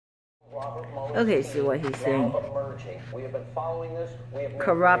Okay, see what he's saying. We have been following this. We have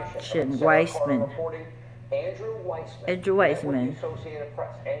Corruption, Weissman. Andrew Weissman. Associated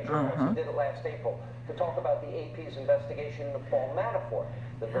Press. Andrew Weissman did it last April to talk about the AP's investigation into Paul Manafort.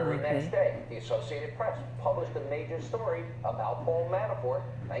 The very next day, the Associated Press published a major story about Paul Manafort.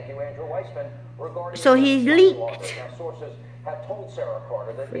 Thank you, Andrew Weissman. Regarding so he leaked. Sources have told Sarah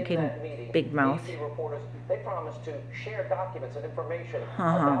Carter that in that meeting, big mouth. AP reporters, they promised to share documents and information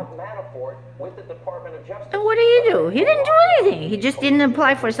about Manafort with the Department of Justice. And what did he do? He didn't do anything. He just didn't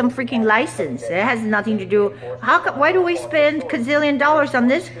apply for some freaking license. It has nothing to do. Why do we spend $gazillion dollars on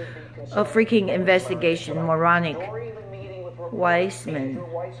this freaking investigation? Moronic. Weissman.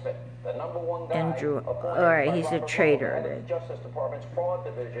 Andrew. Alright, he's a traitor then. Justice Department's fraud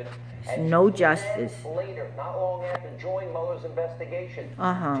division. No justice. Later, not long after, joined Mueller's investigation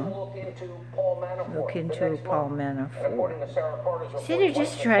to look into Paul Manafort. Look into Paul Manafort. According to Sarah Carter's See, they're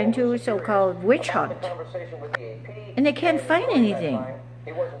just trying to so-called witch hunt. And they can't find anything.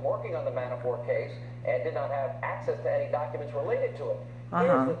 He wasn't working on the Manafort case and did not have access to any documents related to it.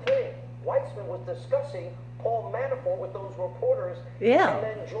 Here's the thing. Weissman was discussing Paul Manafort with those reporters and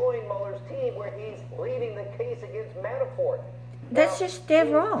then joined Mueller's team where he's leading the case against Manafort. That's just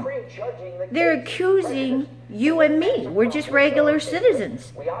dead wrong. They're accusing you and me. We're just regular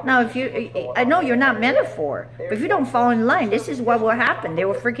citizens. Now, if you, I know you're not Manafort, but if you don't fall in line, this is what will happen. They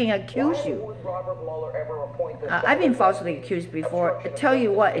will freaking accuse you. I've been falsely accused before. I tell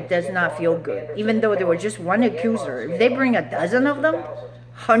you what, it does not feel good. Even though there was just one accuser. If they bring a dozen of them,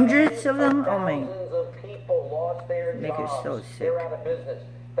 hundreds of them, oh my. Make it so sick. They're out of business.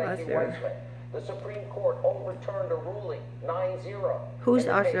 Thank you, Weissman. The Supreme Court overturned a ruling, 9-0. Who's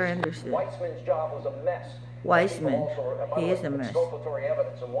Arthur Anderson? Weissman's job was a mess. Weissman. He is a mess. Exculpatory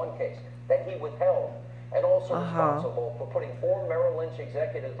evidence in one case that he withheld, and also responsible for putting 4 Merrill Lynch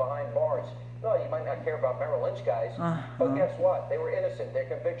executives behind bars. No, you might not care about Merrill Lynch guys, but guess what? They were innocent. Their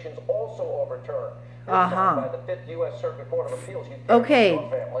convictions also overturned. By the 5th U.S. Circuit Court of Appeals. Okay,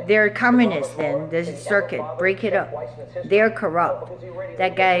 they're communists then. There's a circuit. Break it up. They're corrupt.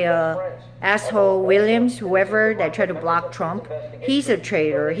 That guy, asshole Williams, whoever that tried to block Trump, he's a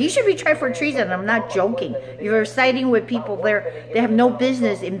traitor. He should be tried for treason. I'm not joking. You're siding with people there. They have no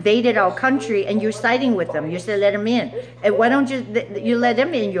business invaded our country, and you're siding with them. You said let them in. And why don't you let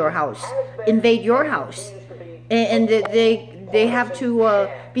them in your house? Invade your house. And they have to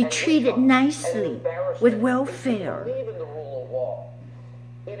be treated nicely with welfare.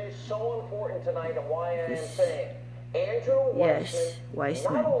 It is so important tonight, and why I am saying Andrew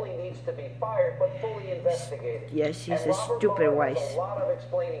Weissman not only needs to be fired, but fully investigated. Yes, he's a stupid Weiss.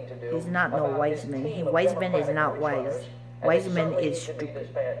 He's not no Weissman. Weissman is not wise. Weissman is stupid.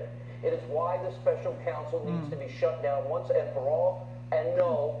 It is why the special counsel needs to be shut down once and for all. And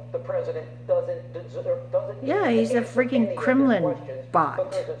no, the president doesn't. Yeah, he's a freaking Kremlin bot.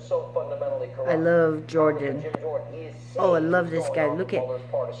 I love Jordan. Oh, I love this guy. Look at.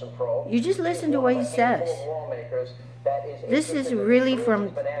 You just listen to what he says. This is really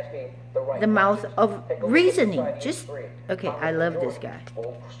from the mouth of reasoning. Just okay. I love this guy.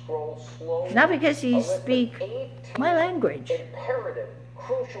 Not because he speaks my language.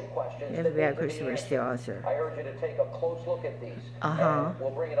 Crucial questions. FBI Christopher Steele author. I urge you to take a close look at these.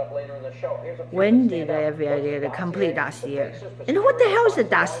 We'll bring it up later in the show. When did the FBI get a complete dossier? And what the hell is a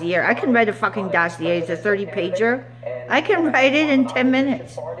dossier? I can write a fucking dossier. It's a 30-pager. I can write it in 10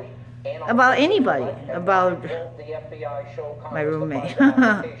 minutes. About anybody. About my roommate.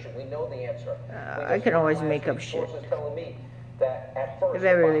 I can always make up shit. If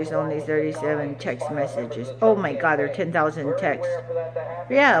I release only 37 text messages. Oh my god, there are 10,000 texts.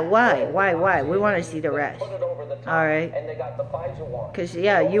 Yeah, why? We want to see the rest. Alright. Because,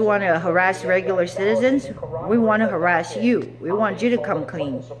 yeah, you want to harass regular citizens? We want to harass you. We want you to come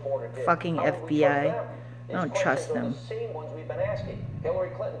clean. Fucking FBI. I don't trust them.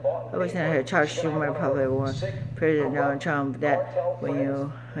 I was not here. Charles Schumer probably won. President Donald Trump. That when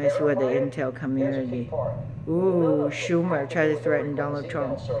you mess with the intel community. Ooh, Schumer tried to threaten Donald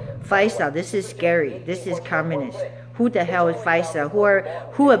Trump. FISA. This is scary. This is communist. Who the hell is FISA?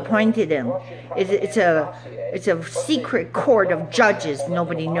 Who appointed them? It's a secret court of judges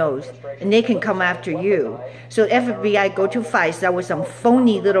nobody knows, and they can come after you. So FBI go to FISA with some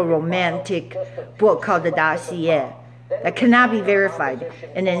phony little romantic book called the dossier that cannot be verified,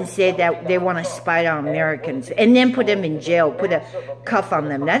 and then say that they want to spy on Americans, and then put them in jail, put a cuff on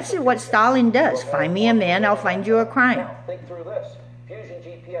them. That's what Stalin does. Find me a man, I'll find you a crime. Fusion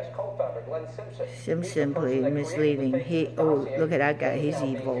GPS co-founder Glenn Simpson. Simply misleading. Look at that guy. He's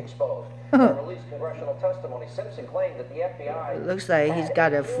evil. Released congressional testimony. Simpson claimed that the FBI. It looks like he's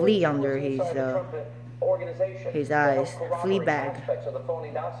got a flea under his eyes. Flea bag. Aspects of the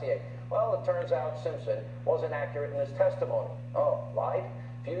phony dossier. Well, it turns out Simpson wasn't accurate in his testimony. Oh, lied?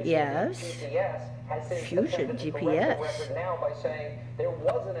 Fusion GPS has since Fusion GPS. Record now by saying there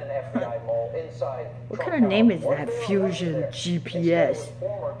wasn't an FBI mole inside. What kind of name is that? Fusion GPS.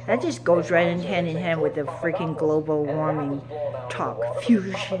 That just goes right hand in hand with the freaking global warming talk.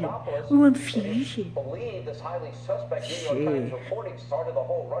 Fusion. We want fusion. Believe this highly suspect New York Times reporting started the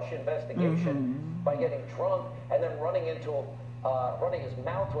whole Russia investigation by getting drunk and then running his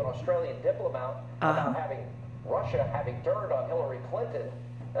mouth to an Australian diplomat about Russia having dirt on Hillary Clinton.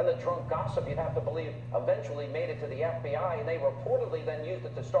 And the drunk gossip, you'd have to believe, eventually made it to the FBI, and they reportedly then used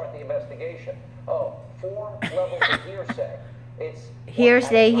it to start the investigation. Oh, 4 levels of hearsay. It's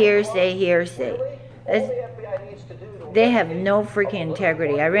hearsay. Really? All the FBI needs to do they have no freaking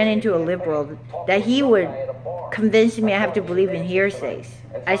integrity. I ran into a liberal that he would convince me I have to believe in hearsays.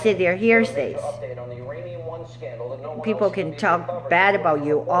 I said they're hearsays. People can talk bad about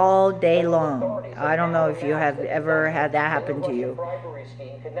you all day long. I don't know if you have ever had that happen to you.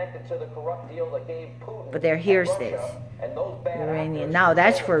 But they're hearsays. Uranium. Now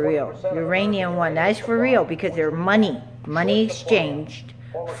that's for real. Uranium one, that's for real because they're money. Money exchanged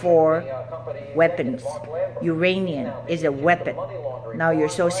for weapons. Uranium is a weapon. Now you're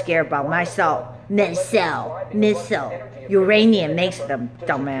so scared about missile. Uranium makes them,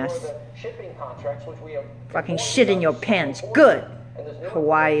 dumbass. Fucking shit in your pants. Good.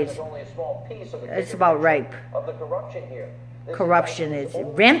 Hawaii is, it's about rape. Corruption is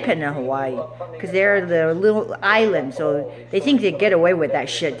rampant in Hawaii because they're the little island, so they think they get away with that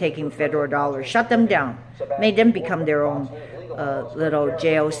shit, taking federal dollars. Shut them down. Made them become their own little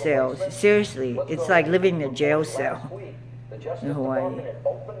jail cells. Seriously, it's like living in a jail cell in Hawaii.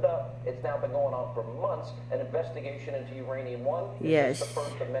 It's now been going on for months. An investigation into uranium-1 is the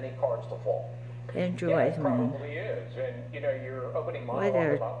first of many cards to fall. Andrew Weissman. It probably is. And, you know, your opening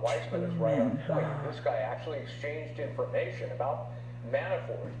monologue about Weissman is right on point. This guy actually exchanged information about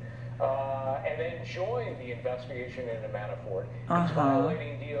Manafort and then joined the investigation into Manafort. He's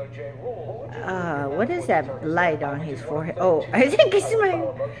violating DOJ rules. What is that light on his forehead? Oh, I think it's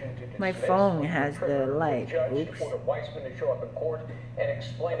my phone has the light. Oops. Weissman to show up in court and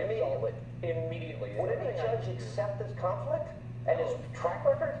explain immediately. Would any judge accept this conflict and his track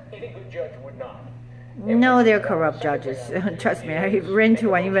record? Any good judge would not. No, they're corrupt judges. Trust me, I've been to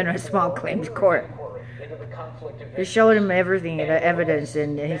one, even a small claims court. They showed him everything, the evidence,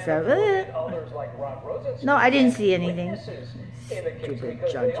 and he said, no, I didn't see anything. Stupid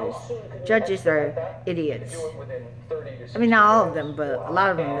judges. Judges are idiots. I mean, not all of them, but a lot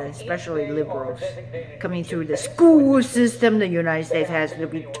of them, especially liberals, coming through the school system the United States has to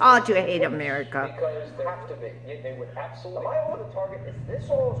be taught to hate America. Because they have to be. They would absolutely. Am I over the target? Is this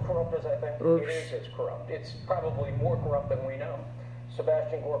all as corrupt as I think? Oops. It is corrupt. It's probably more corrupt than we know.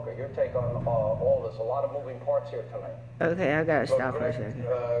 Sebastian Gorka, your take on all this. A lot of moving parts here tonight. Okay, I gotta stop for a second.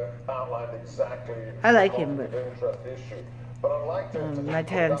 Outlined exactly. I like him, but But I'd like to my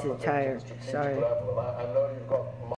hands are tired. Sorry. I know you've got